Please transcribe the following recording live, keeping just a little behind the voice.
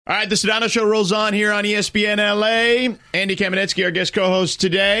All right, the Sedano Show rolls on here on ESPNLA. Andy Kamenetzky, our guest co-host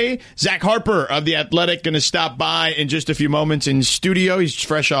today. Zach Harper of The Athletic going to stop by in just a few moments in studio. He's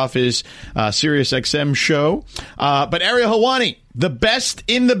fresh off his SiriusXM show. But Ariel Helwani, the best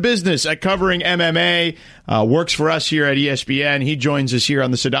in the business at covering MMA, works for us here at ESPN. He joins us here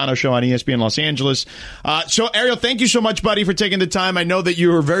on the Sedano Show on ESPN Los Angeles. So, Ariel, thank you so much, buddy, for taking the time. I know that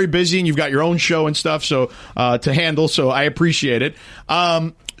you are very busy and you've got your own show and stuff to handle, so I appreciate it.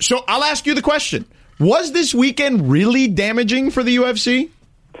 So I'll ask you the question. Was this weekend really damaging for the UFC?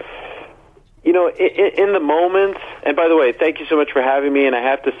 You know, in the moments, and by the way, thank you so much for having me, and I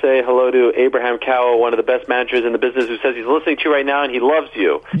have to say hello to Abraham Cowell, one of the best managers in the business, who says he's listening to you right now and he loves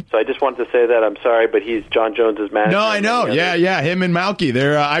you. So I just wanted to say that. I'm sorry, but he's John Jones's manager. No, I know. Yeah, him and Malky.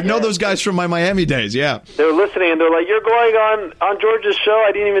 I know those guys from my Miami days, yeah. They're listening, and they're like, you're going on George's show?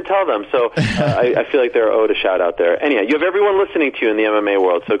 I didn't even tell them. So I feel like they're owed a shout-out there. Anyhow, you have everyone listening to you in the MMA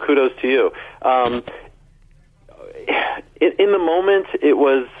world, so kudos to you. In the moment, it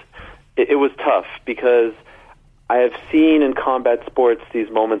was tough because I have seen in combat sports these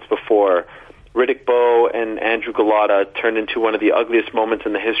moments before. Riddick Bowe and Andrew Galata turned into one of the ugliest moments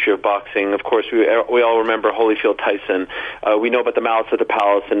in the history of boxing. Of course, we all remember Holyfield Tyson. We know about the Malice at the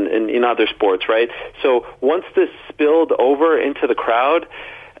Palace and in other sports, right? So once this spilled over into the crowd,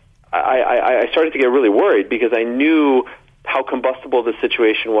 I started to get really worried because I knew how combustible the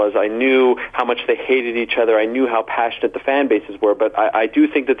situation was. I knew how much they hated each other. I knew how passionate the fan bases were. But I do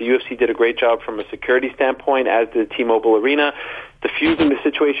think that the UFC did a great job from a security standpoint, as did T-Mobile Arena, diffusing the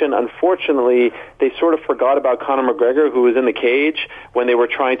situation. Unfortunately, they sort of forgot about Conor McGregor, who was in the cage when they were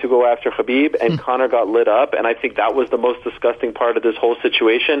trying to go after Khabib, and Conor got lit up. And I think that was the most disgusting part of this whole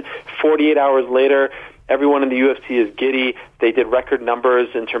situation. 48 hours later, everyone in the UFC is giddy. They did record numbers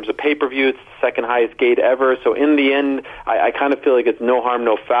in terms of pay-per-view. It's the second highest gate ever. So in the end, I kind of feel like it's no harm,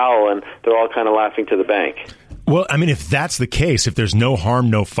 no foul, and they're all kind of laughing to the bank. Well, I mean, if that's the case, if there's no harm,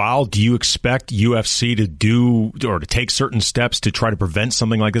 no foul, do you expect UFC to do or to take certain steps to try to prevent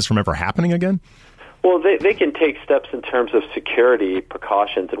something like this from ever happening again? Well, they can take steps in terms of security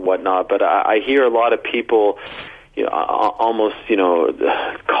precautions and whatnot, but I hear a lot of people almost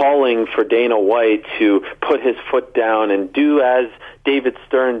calling for Dana White to put his foot down and do as David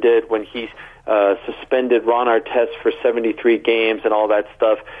Stern did when he suspended Ron Artest for 73 games and all that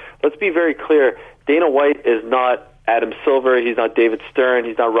stuff. Let's be very clear. Dana White is not Adam Silver, he's not David Stern,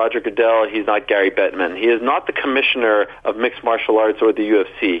 he's not Roger Goodell, he's not Gary Bettman. He is not the commissioner of mixed martial arts or the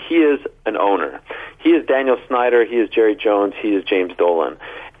UFC. He is an owner. He is Daniel Snyder, he is Jerry Jones, he is James Dolan.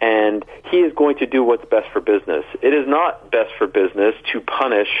 And he is going to do what's best for business. It is not best for business to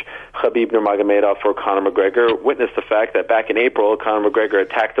punish Khabib Nurmagomedov or Conor McGregor. Witness the fact that back in April, Conor McGregor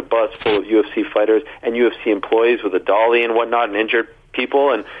attacked a bus full of UFC fighters and UFC employees with a dolly and whatnot and injured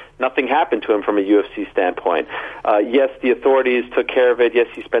people, and nothing happened to him from a UFC standpoint. Yes, the authorities took care of it. Yes,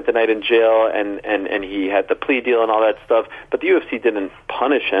 he spent the night in jail, and he had the plea deal and all that stuff. But the UFC didn't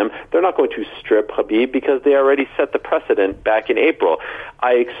punish him. They're not going to strip Khabib because they already set the precedent back in April.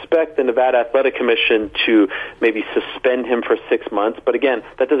 I expect the Nevada Athletic Commission to maybe suspend him for 6 months. But again,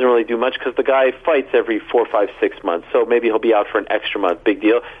 that doesn't really do much because the guy fights every 4, 5, 6 months. So maybe he'll be out for an extra month. Big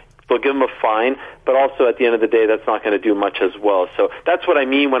deal. They'll give him a fine, but also at the end of the day, that's not going to do much as well. So that's what I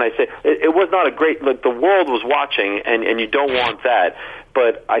mean when I say it was not a great, like the world was watching, and you don't want that.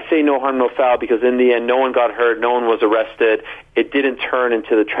 But I say no harm, no foul, because in the end, no one got hurt, no one was arrested. It didn't turn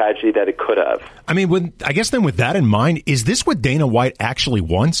into the tragedy that it could have. I mean, I guess then with that in mind, is this what Dana White actually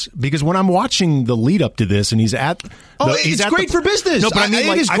wants? Because when I'm watching the lead up to this, and he's at... it's great for business. No, but I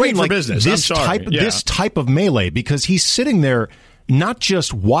mean, it's great for business. This type of melee, because he's sitting there not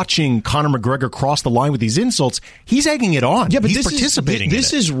just watching Conor McGregor cross the line with these insults, he's egging it on. Yeah, but he's participating.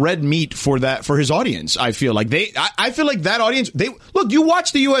 This is red meat for his audience. I feel like I feel like that audience. Look. You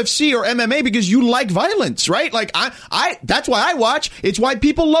watch the UFC or MMA because you like violence, right? Like that's why I watch. It's why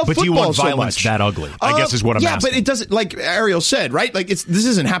people love football so much. But you want violence that ugly? I guess is what I'm asking. Yeah, but it doesn't. Like Ariel said, right? Like this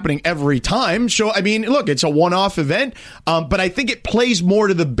isn't happening every time. So I mean, look, it's a one-off event. But I think it plays more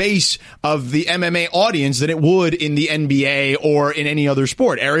to the base of the MMA audience than it would in the NBA or in any other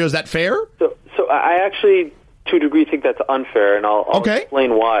sport. Ariel, is that fair? So I actually, to a degree, think that's unfair, and I'll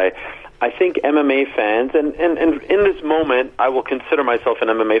explain why. I think MMA fans, and in this moment, I will consider myself an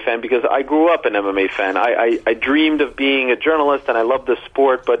MMA fan because I grew up an MMA fan. I dreamed of being a journalist, and I loved the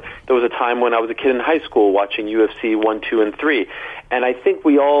sport, but there was a time when I was a kid in high school watching UFC 1, 2, and 3. And I think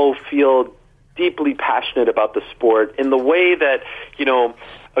we all feel deeply passionate about the sport in the way that,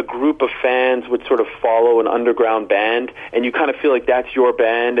 a group of fans would sort of follow an underground band, and you kind of feel like that's your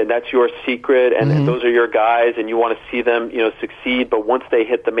band and that's your secret, and those are your guys, and you want to see them, succeed. But once they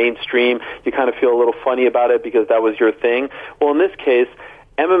hit the mainstream, you kind of feel a little funny about it because that was your thing. Well, in this case,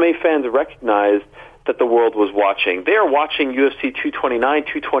 MMA fans recognized that the world was watching. They are watching UFC 229,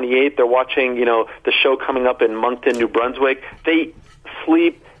 228. They're watching, the show coming up in Moncton, New Brunswick. They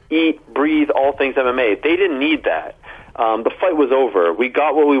sleep, eat, breathe all things MMA. They didn't need that. The fight was over. We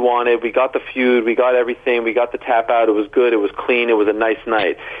got what we wanted. We got the feud. We got everything. We got the tap out. It was good. It was clean. It was a nice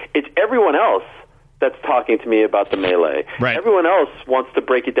night. It's everyone else that's talking to me about the melee. Right. Everyone else wants to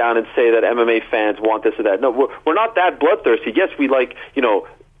break it down and say that MMA fans want this or that. No, we're not that bloodthirsty. Yes, we like,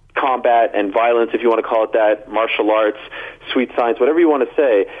 combat and violence, if you want to call it that, martial arts, sweet science, whatever you want to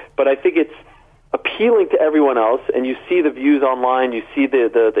say. But I think it's appealing to everyone else, and you see the views online, you see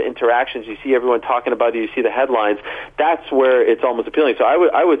the interactions, you see everyone talking about it, you see the headlines. That's where it's almost appealing. So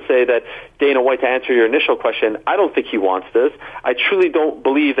I would say that Dana White, to answer your initial question, I don't think he wants this. I truly don't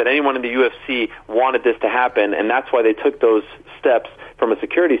believe that anyone in the UFC wanted this to happen, and that's why they took those steps from a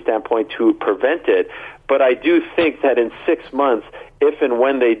security standpoint to prevent it. But I do think that in 6 months, if and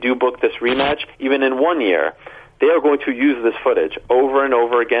when they do book this rematch, even in 1 year, they are going to use this footage over and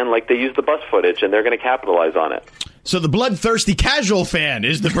over again like they used the bus footage, and they're going to capitalize on it. So the bloodthirsty casual fan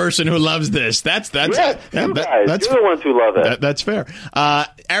is the person who loves this. That's yes, you guys. That's You're the ones who love it. That's fair.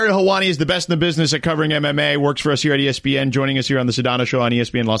 Ariel Helwani is the best in the business at covering MMA, works for us here at ESPN, joining us here on the Sedano Show on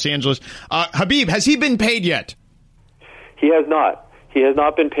ESPN Los Angeles. Khabib, has he been paid yet? He has not. He has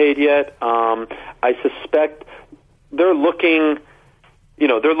not been paid yet. I suspect they're looking...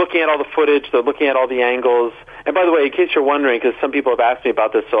 they're looking at all the footage, they're looking at all the angles. And by the way, in case you're wondering, because some people have asked me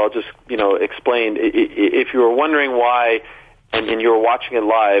about this, so I'll just, explain. If you were wondering why, and you were watching it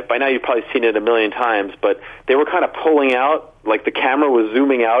live, by now you've probably seen it a million times, but they were kind of pulling out, like the camera was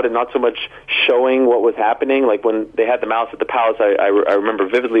zooming out and not so much showing what was happening. Like when they had the mouse at the Palace, I remember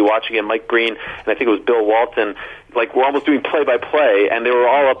vividly watching it, Mike Breen, and I think it was Bill Walton, like we're almost doing play-by-play, and they were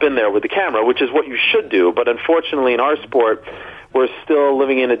all up in there with the camera, which is what you should do. But unfortunately in our sport, we're still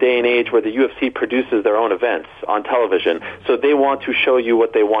living in a day and age where the UFC produces their own events on television. So they want to show you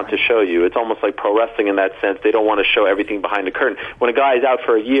what they want to show you. It's almost like pro wrestling in that sense. They don't want to show everything behind the curtain. When a guy is out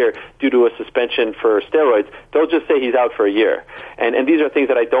for a year due to a suspension for steroids, they'll just say he's out for a year. And these are things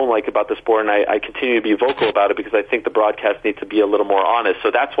that I don't like about the sport, and I continue to be vocal about it because I think the broadcast needs to be a little more honest.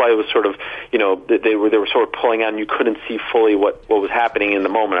 So that's why it was sort of, they were sort of pulling out, and you couldn't see fully what was happening in the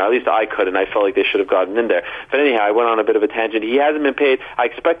moment. Or at least I could, and I felt like they should have gotten in there. But anyhow, I went on a bit of a tangent. He hasn't been paid. I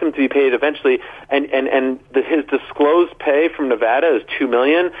expect him to be paid eventually, and his disclosed pay from Nevada is $2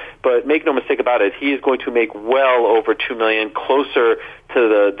 million. But make no mistake about it, he is going to make well over $2 million, closer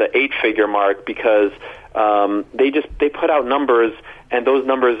to the 8-figure mark, because they put out numbers, and those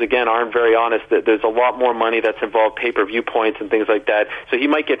numbers again aren't very honest. There's a lot more money that's involved, pay-per-view points and things like that. So he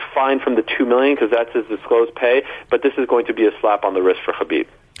might get fined from the $2 million because that's his disclosed pay. But this is going to be a slap on the wrist for Khabib.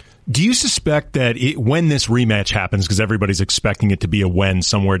 Do you suspect that when this rematch happens, because everybody's expecting it to be a when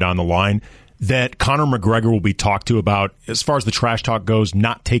somewhere down the line, that Conor McGregor will be talked to about, as far as the trash talk goes,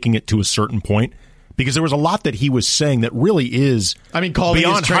 not taking it to a certain point? Because there was a lot that he was saying that really is, calling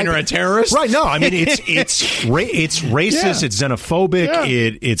his trainer a terrorist? Right, no, it's racist, it's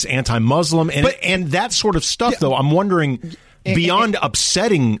xenophobic, it's anti-Muslim, and that sort of stuff, though. I'm wondering... Beyond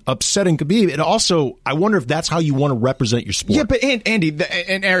upsetting Khabib, and also I wonder if that's how you want to represent your sport. Yeah, but Andy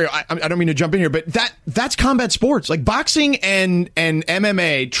and Ariel, I don't mean to jump in here, but that's combat sports. Like boxing and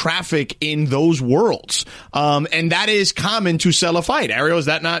MMA traffic in those worlds, and that is common to sell a fight. Ariel, is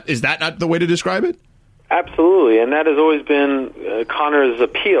that not the way to describe it? Absolutely, and that has always been Conor's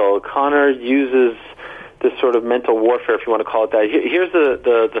appeal. Conor uses this sort of mental warfare, if you want to call it that. Here's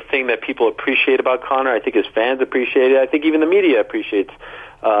the thing that people appreciate about Conor. I think his fans appreciate it. I think even the media appreciates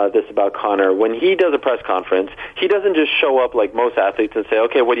this about Conor. When he does a press conference, he doesn't just show up like most athletes and say,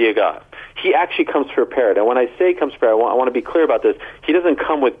 okay, what do you got? He actually comes prepared. And when I say comes prepared, I want to be clear about this. He doesn't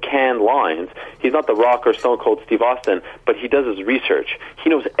come with canned lines. He's not The Rock or Stone Cold Steve Austin, but he does his research. He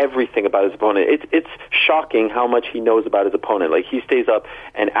knows everything about his opponent. It's shocking how much he knows about his opponent. Like, he stays up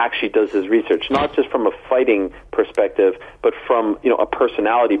and actually does his research, not just from a fighting perspective, but from, a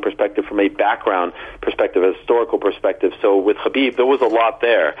personality perspective, from a background perspective, a historical perspective. So with Khabib, there was a lot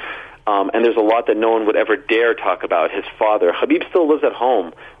there. And there's a lot that no one would ever dare talk about. His father. Khabib still lives at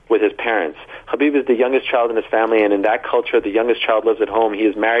home with his parents. Khabib is the youngest child in his family, and in that culture, the youngest child lives at home. He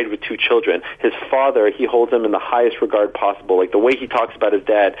is married with 2 children. His father, he holds him in the highest regard possible. Like the way he talks about his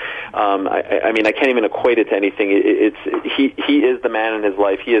dad, I mean, I can't even equate it to anything. He is the man in his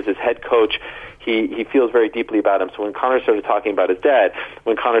life. He is his head coach. He feels very deeply about him. So when Conor started talking about his dad,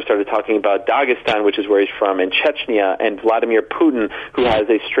 when Conor started talking about Dagestan, which is where he's from, and Chechnya, and Vladimir Putin, who has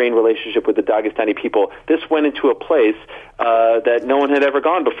a strained relationship with the Dagestani people, this went into a place that no one had ever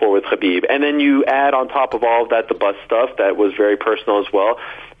gone before with Khabib. And then you add on top of all of that the bus stuff that was very personal as well.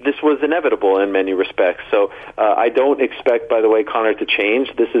 This was inevitable in many respects. So I don't expect, by the way, Conor to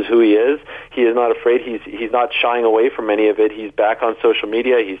change. This is who he is. He is not afraid. He's not shying away from any of it. He's back on social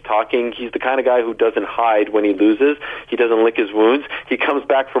media. He's talking. He's the kind of guy who doesn't hide when he loses. He doesn't lick his wounds. He comes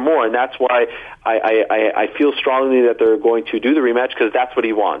back for more, and that's why I feel strongly that they're going to do the rematch, because that's what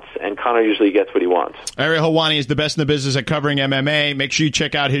he wants, and Conor usually gets what he wants. Ariel Helwani is the best in the business at covering MMA. Make sure you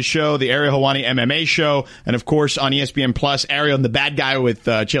check out his show, the Ariel Helwani MMA Show, and of course on ESPN Plus, Ariel and the Bad Guy with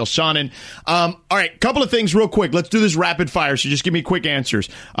Chael Sonnen. All right, couple of things real quick. Let's do this rapid fire, so just give me quick answers.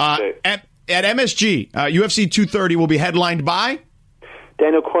 Okay. At MSG, UFC 230 will be headlined by?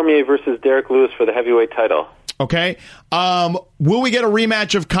 Daniel Cormier versus Derek Lewis for the heavyweight title. Okay. Will we get a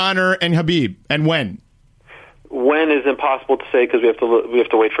rematch of Conor and Khabib, and when? When is impossible to say, because we have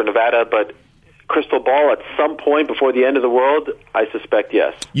to wait for Nevada, but crystal ball, at some point before the end of the world, I suspect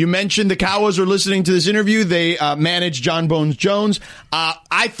yes. You mentioned the Cowas are listening to this interview. They manage John Bones Jones.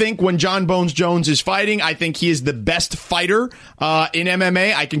 I think when John Bones Jones is fighting, I think he is the best fighter in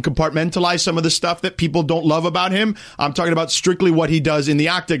MMA. I can compartmentalize some of the stuff that people don't love about him. I'm talking about strictly what he does in the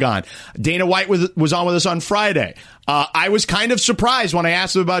octagon. Dana White was on with us on Friday. I was kind of surprised when I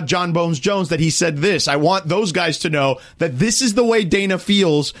asked him about John Bones Jones that he said this. I want those guys to know that this is the way Dana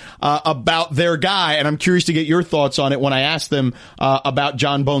feels about their guy, and I'm curious to get your thoughts on it when I asked them about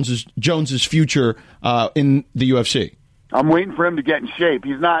John Jones's future in the UFC. I'm waiting for him to get in shape.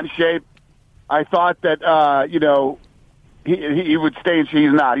 He's not in shape. I thought that he would stay in shape.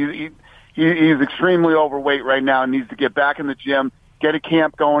 He's not. He's extremely overweight right now and needs to get back in the gym, get a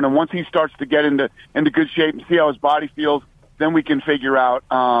camp going, and once he starts to get into good shape and see how his body feels, then we can figure out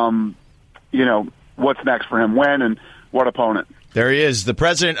what's next for him, when and what opponent. There he is, the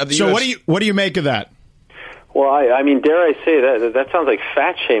president of the UFC. So what do you make of that? Well, I mean, dare I say that sounds like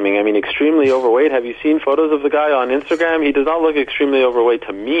fat shaming. I mean, extremely overweight. Have you seen photos of the guy on Instagram? He does not look extremely overweight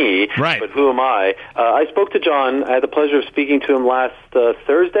to me, right. But who am I? I spoke to John. I had the pleasure of speaking to him last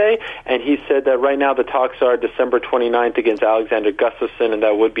Thursday, and he said that right now the talks are December 29th against Alexander Gustafsson, and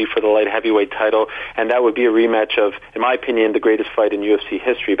that would be for the light heavyweight title, and that would be a rematch of, in my opinion, the greatest fight in UFC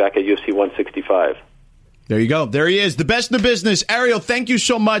history back at UFC 165. There you go. There he is, the best in the business. Ariel, thank you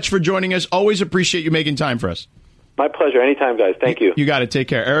so much for joining us. Always appreciate you making time for us. My pleasure. Anytime, guys. Thank you. You got to take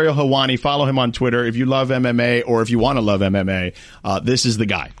care. Ariel Helwani, follow him on Twitter. If you love MMA or if you want to love MMA, this is the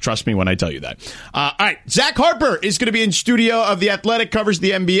guy. Trust me when I tell you that. All right. Zach Harper is going to be in studio of The Athletic, covers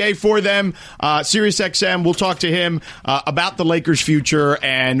the NBA for them. SiriusXM, we'll talk to him about the Lakers' future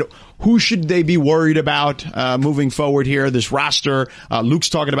and who should they be worried about moving forward here, this roster. Luke's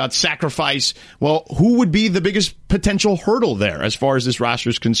talking about sacrifice. Well, who would be the biggest potential hurdle there as far as this roster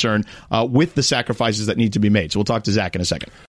is concerned with the sacrifices that need to be made? So we'll talk to Zach in a second.